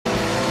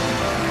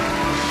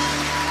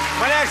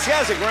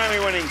Yes, a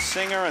Grammy-winning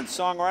singer and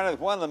songwriter with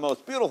one of the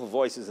most beautiful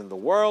voices in the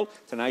world.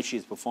 Tonight she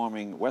is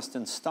performing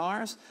Western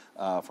Stars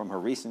from her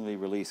recently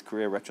released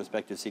career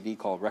retrospective CD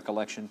called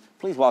Recollection.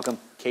 Please welcome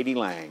Katie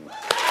Lang.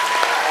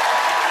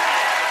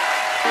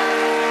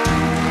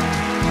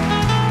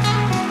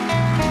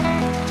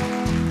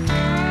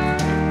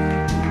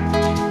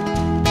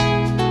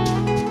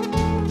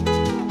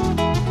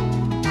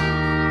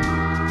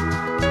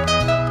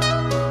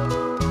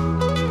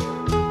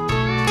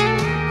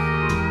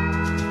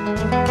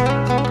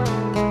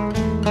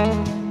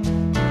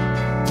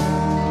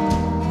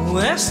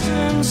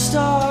 Western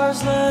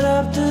stars light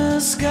up the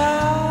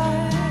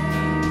sky,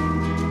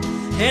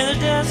 in the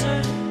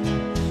desert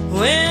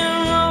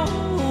wind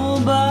roll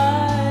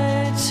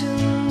by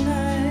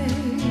tonight.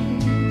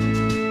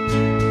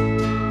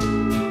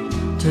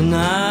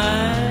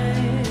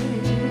 Tonight,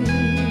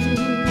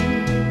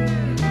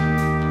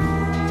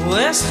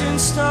 Western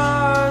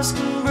stars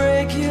can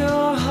break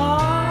your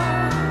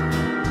heart.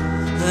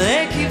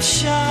 They keep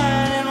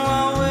shining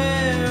while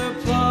we're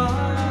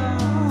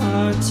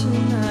apart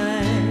tonight.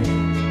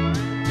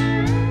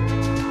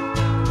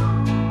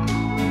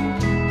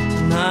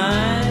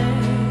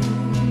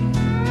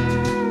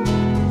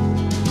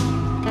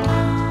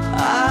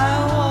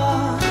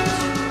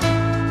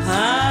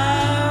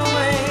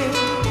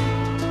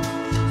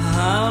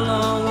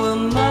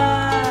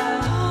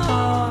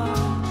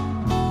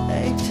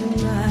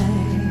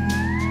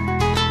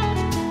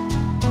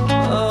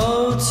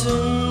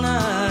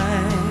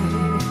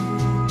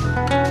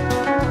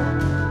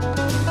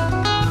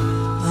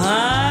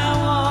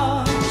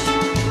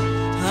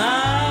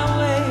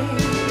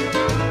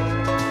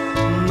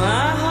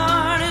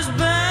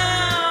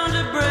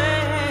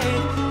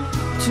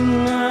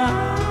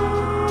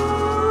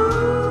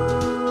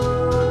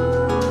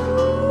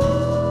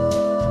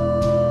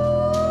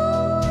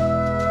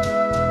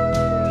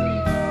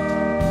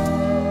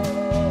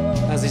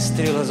 As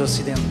estrelas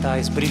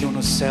ocidentais brilham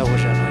no céu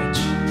hoje à noite.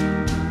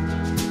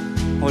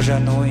 Hoje à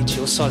noite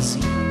eu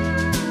sozinho,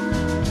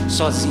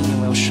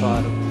 sozinho eu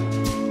choro.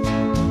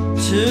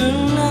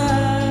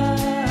 Tonight,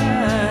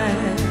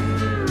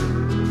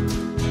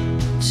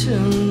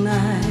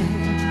 tonight.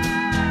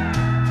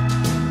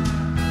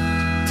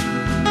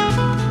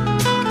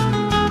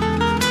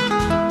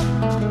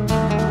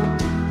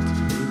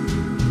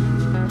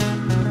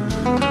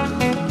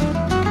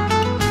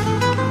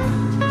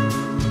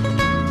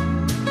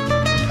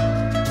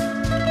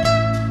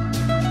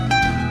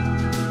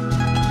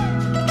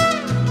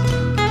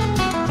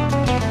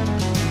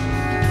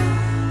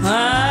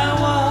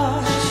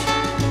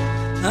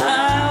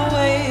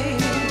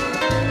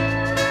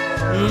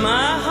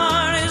 My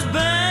heart is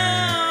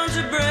bound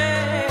to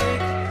break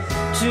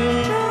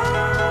tonight.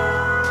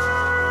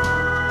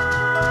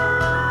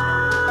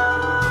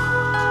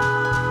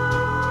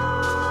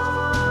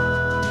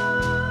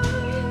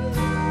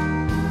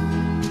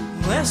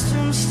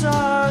 Western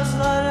stars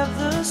light up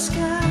the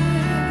sky,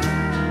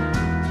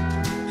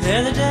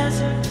 and the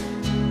desert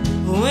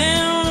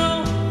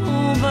will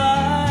roll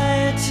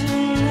by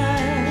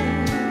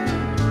tonight.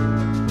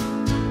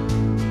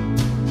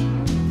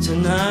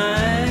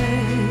 Tonight.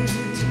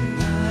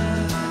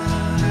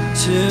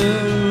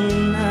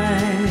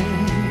 Tonight,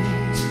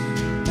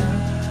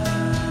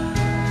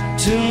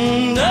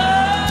 tonight.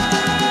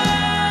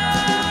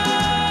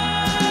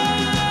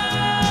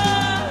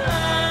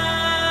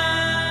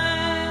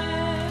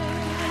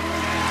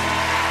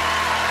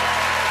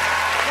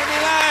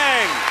 Katie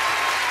Lang!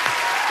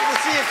 Good to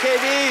see you,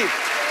 Katie.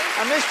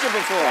 I missed you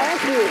before. Thank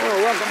you. Oh,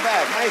 welcome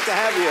back. Nice to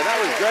have you. That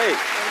was great.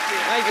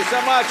 Thank you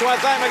so much. One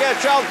time again,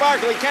 Charles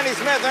Barkley, Kenny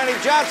Smith, Ernie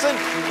Johnson,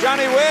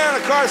 Johnny Weir, and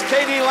of course,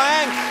 Katie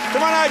Lang.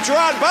 Tomorrow night,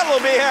 Gerard Butler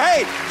will be here.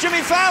 Hey, Jimmy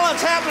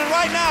Fallon's happening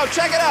right now.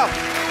 Check it out.